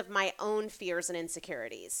because of my own fears and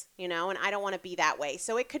insecurities, and I don't want to be that way.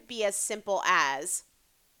 So it could be as simple as,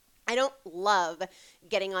 I don't love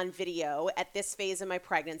getting on video at this phase of my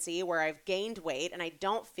pregnancy where I've gained weight and I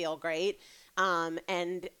don't feel great.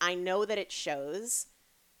 And I know that it shows.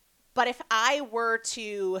 But if I were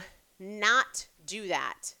to not do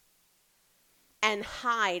that and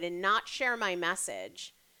hide and not share my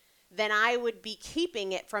message, then I would be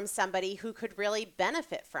keeping it from somebody who could really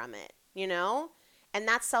benefit from it, And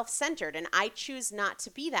that's self-centered, and I choose not to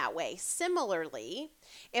be that way. Similarly,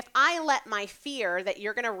 if I let my fear that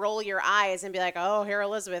you're going to roll your eyes and be like, oh, here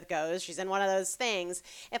Elizabeth goes, she's in one of those things.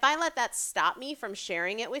 If I let that stop me from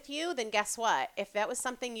sharing it with you, then guess what? If that was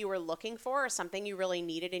something you were looking for or something you really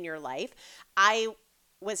needed in your life, I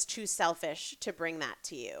was too selfish to bring that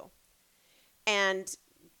to you. And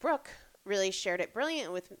Brooke really shared it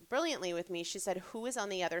brilliantly with me. She said, who is on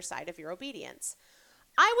the other side of your obedience?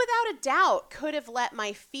 I, without a doubt, could have let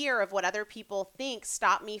my fear of what other people think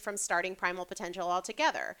stop me from starting Primal Potential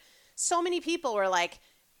altogether. So many people were like,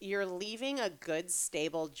 you're leaving a good,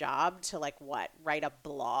 stable job to write a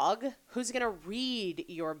blog? Who's going to read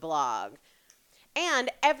your blog?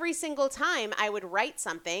 And every single time I would write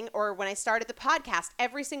something, or when I started the podcast,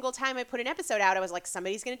 every single time I put an episode out, I was like,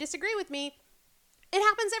 somebody's going to disagree with me. It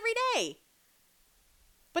happens every day.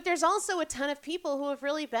 But there's also a ton of people who have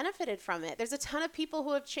really benefited from it. There's a ton of people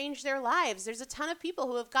who have changed their lives. There's a ton of people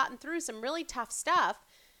who have gotten through some really tough stuff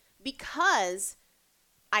because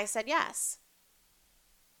I said yes.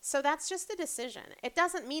 So that's just the decision. It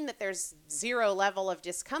doesn't mean that there's zero level of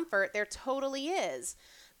discomfort. There totally is.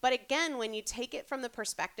 But again, when you take it from the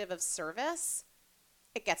perspective of service,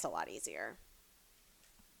 it gets a lot easier.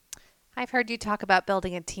 I've heard you talk about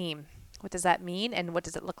building a team. What does that mean, and what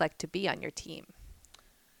does it look like to be on your team?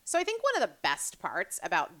 So I think one of the best parts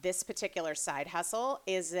about this particular side hustle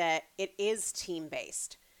is that it is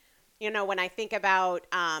team-based. When I think about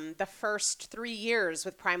the first 3 years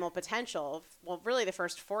with Primal Potential, well, really the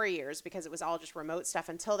first 4 years, because it was all just remote stuff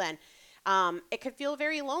until then, it could feel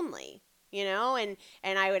very lonely, and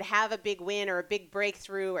I would have a big win or a big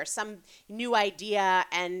breakthrough or some new idea,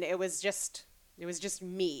 and it was just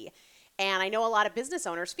me. And I know a lot of business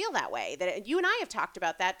owners feel that way. That you and I have talked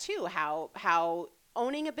about that too, how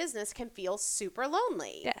owning a business can feel super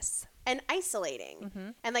lonely. Yes. And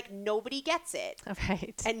isolating. And nobody gets it.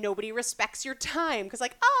 Right. And nobody respects your time. Because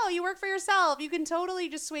oh, you work for yourself. You can totally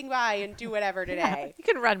just swing by and do whatever today. Yeah, you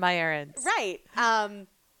can run my errands. Right.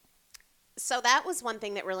 So that was one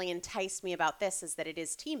thing that really enticed me about this, is that it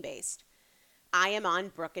is team-based. I am on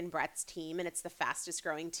Brooke and Brett's team, and it's the fastest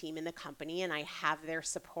growing team in the company, and I have their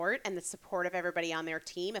support and the support of everybody on their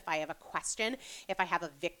team. If I have a question, if I have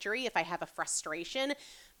a victory, if I have a frustration,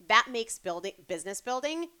 that makes business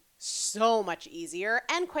building so much easier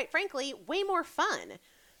and, quite frankly, way more fun.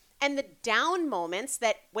 And the down moments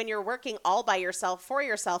that when you're working all by yourself for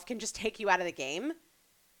yourself can just take you out of the game.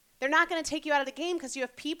 They're not going to take you out of the game because you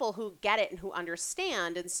have people who get it and who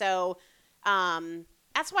understand. And so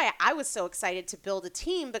that's why I was so excited to build a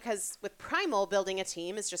team, because with Primal, building a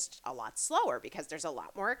team is just a lot slower because there's a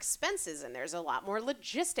lot more expenses and there's a lot more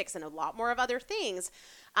logistics and a lot more of other things.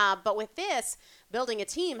 But with this, building a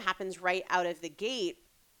team happens right out of the gate.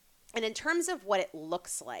 And in terms of what it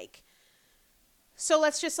looks like, so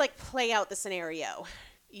let's just play out the scenario.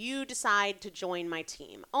 You decide to join my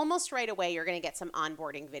team. Almost right away, you're going to get some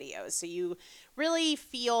onboarding videos. So you really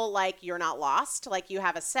feel like you're not lost, like you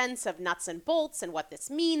have a sense of nuts and bolts and what this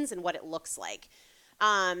means and what it looks like.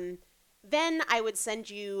 Then I would send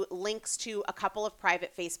you links to a couple of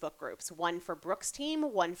private Facebook groups, one for Brooke's team,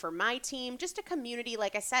 one for my team, just a community,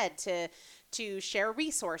 like I said, to share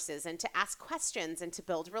resources and to ask questions and to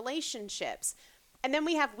build relationships. And then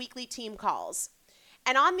we have weekly team calls.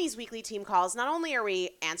 And on these weekly team calls, not only are we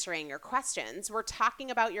answering your questions, we're talking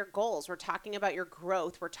about your goals, we're talking about your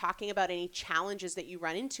growth, we're talking about any challenges that you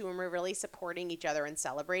run into, and we're really supporting each other and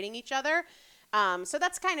celebrating each other. So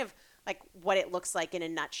that's kind of what it looks like in a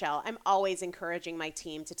nutshell. I'm always encouraging my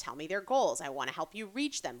team to tell me their goals. I want to help you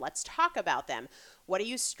reach them. Let's talk about them. What are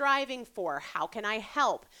you striving for? How can I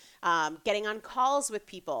help? Getting on calls with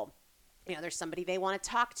people. There's somebody they want to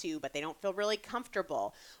talk to, but they don't feel really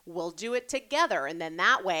comfortable. We'll do it together. And then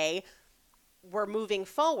that way we're moving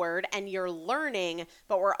forward and you're learning,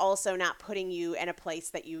 but we're also not putting you in a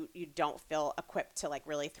place that you don't feel equipped to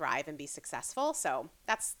really thrive and be successful. So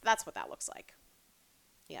that's what that looks like.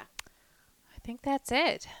 Yeah. I think that's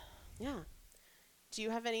it. Yeah. Do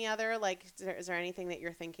you have any other, is there anything that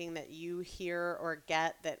you're thinking that you hear or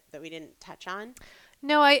get that we didn't touch on?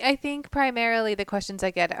 No, I think primarily the questions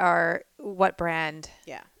I get are, what brand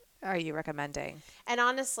Yeah. are you recommending? And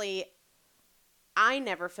honestly, I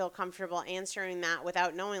never feel comfortable answering that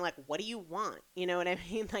without knowing, like, what do you want? You know what I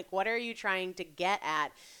mean? Like, what are you trying to get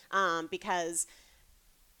at? Because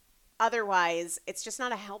otherwise it's just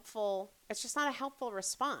not a helpful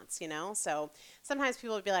response, you know? So sometimes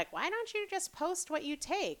people would be like, why don't you just post what you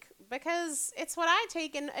take? Because it's what I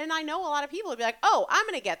take. And I know a lot of people would be like, oh, I'm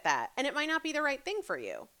going to get that. And it might not be the right thing for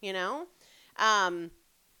you, you know? All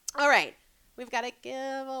right. We've got a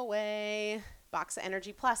giveaway box of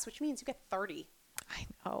Energy Plus, which means you get 30. I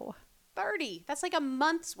know. 30. That's like a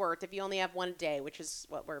month's worth if you only have one a day, which is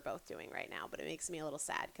what we're both doing right now. But it makes me a little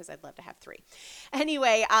sad because I'd love to have 3.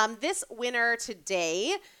 Anyway, this winner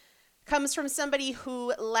today comes from somebody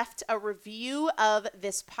who left a review of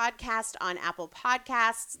this podcast on Apple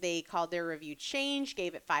Podcasts. They called their review Change,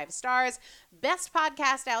 gave it 5 stars. Best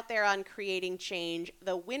podcast out there on creating change.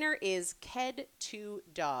 The winner is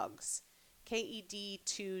Ked2Dogs.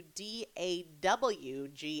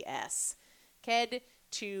 KED2DAWGS.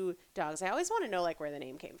 Ked2Dogs. I always want to know like where the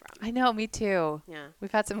name came from. I know, me too. Yeah.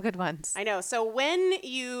 We've had some good ones. I know. So when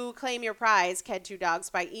you claim your prize,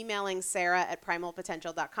 Ked2Dogs, by emailing Sarah at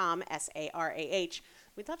primalpotential.com, SARAH,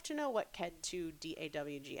 we'd love to know what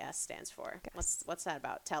Ked2DAWGS stands for. What's that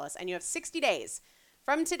about? Tell us. And you have 60 days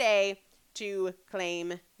from today to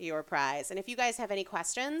claim your prize. And if you guys have any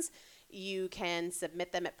questions, you can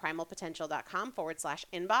submit them at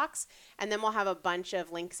primalpotential.com/inbox. And then we'll have a bunch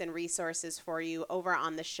of links and resources for you over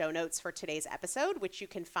on the show notes for today's episode, which you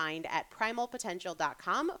can find at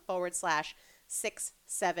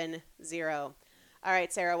primalpotential.com/670. All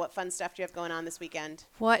right, Sarah, what fun stuff do you have going on this weekend?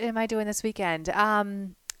 What am I doing this weekend? I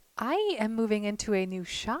am moving into a new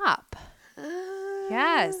shop.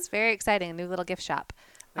 Yes, very exciting. A new little gift shop.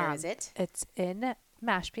 Where is it? It's in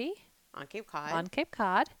Mashpee. On Cape Cod. On Cape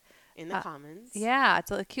Cod. In the Commons. Yeah,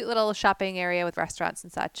 it's a cute little shopping area with restaurants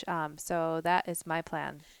and such. So that is my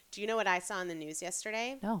plan. Do you know what I saw in the news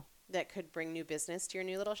yesterday? No. That could bring new business to your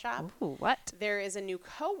new little shop? Ooh, what? There is a new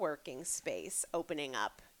co-working space opening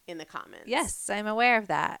up in the Commons. Yes, I'm aware of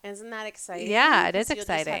that. Isn't that exciting? Yeah, it is You'll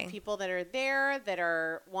exciting. Just have people that are there that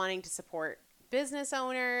are wanting to support business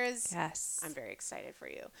owners. Yes. I'm very excited for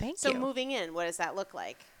you. Thank so you. moving in, what does that look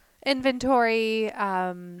like? Inventory.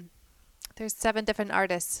 There's 7 different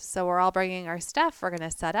artists, so we're all bringing our stuff. We're going to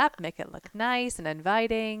set up, make it look nice and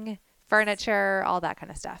inviting, furniture, all that kind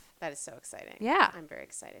of stuff. That is so exciting. Yeah. I'm very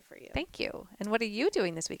excited for you. Thank you. And what are you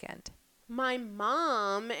doing this weekend? My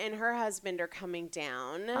mom and her husband are coming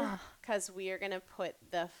down because we are going to put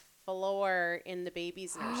the floor in the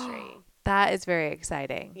baby's nursery. That is very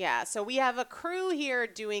exciting. Yeah, so we have a crew here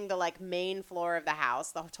doing the like main floor of the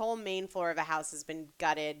house. The whole main floor of the house has been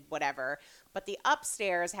gutted, whatever. But the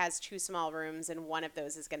upstairs has 2 small rooms, and one of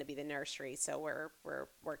those is going to be the nursery. So we're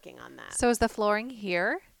working on that. So is the flooring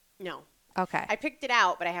here? No, Okay. I picked it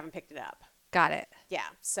out, but I haven't picked it up. Got it. Yeah,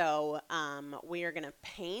 so we are going to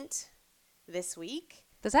paint this week.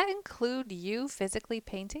 Does that include you physically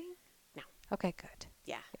painting? No. Okay, good.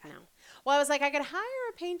 Yeah, no. Well, I was like, I could hire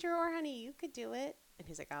a painter, or honey, you could do it. And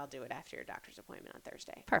he's like, I'll do it after your doctor's appointment on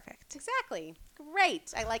Thursday. Perfect. Exactly.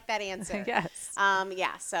 Great. I like that answer. Yes.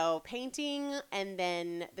 Yeah, so painting, and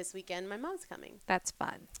then this weekend my mom's coming. That's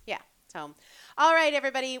fun. Yeah. So, all right,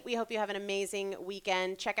 everybody, we hope you have an amazing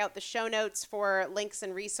weekend. Check out the show notes for links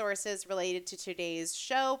and resources related to today's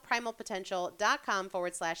show,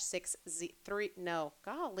 primalpotential.com/603. No,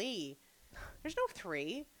 golly. There's no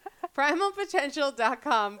 3.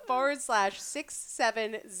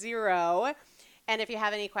 primalpotential.com/670. And if you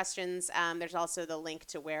have any questions, there's also the link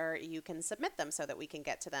to where you can submit them so that we can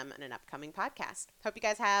get to them in an upcoming podcast. Hope you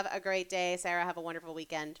guys have a great day. Sarah, have a wonderful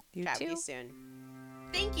weekend. You Chat too. with you soon.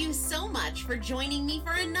 Thank you so much for joining me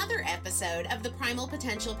for another episode of the Primal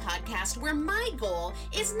Potential Podcast, where my goal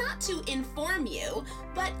is not to inform you,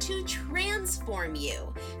 but to transform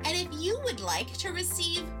you. And if you would like to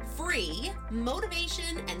receive free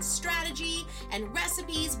motivation and strategy and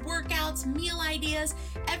recipes, workouts, meal ideas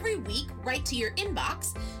every week right to your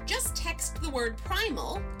inbox, just text the word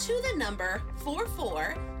primal to the number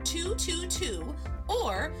 44222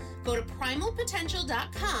 or go to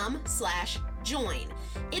primalpotential.com/join.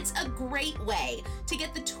 It's a great way to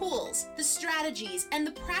get the tools, the strategies, and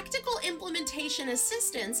the practical implementation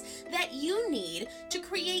assistance that you need to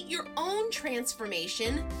create your own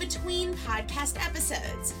transformation between podcast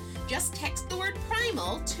episodes. Just text the word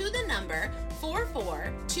primal to the number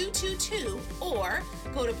 44222 or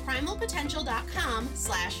go to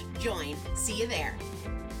primalpotential.com/join. See you there.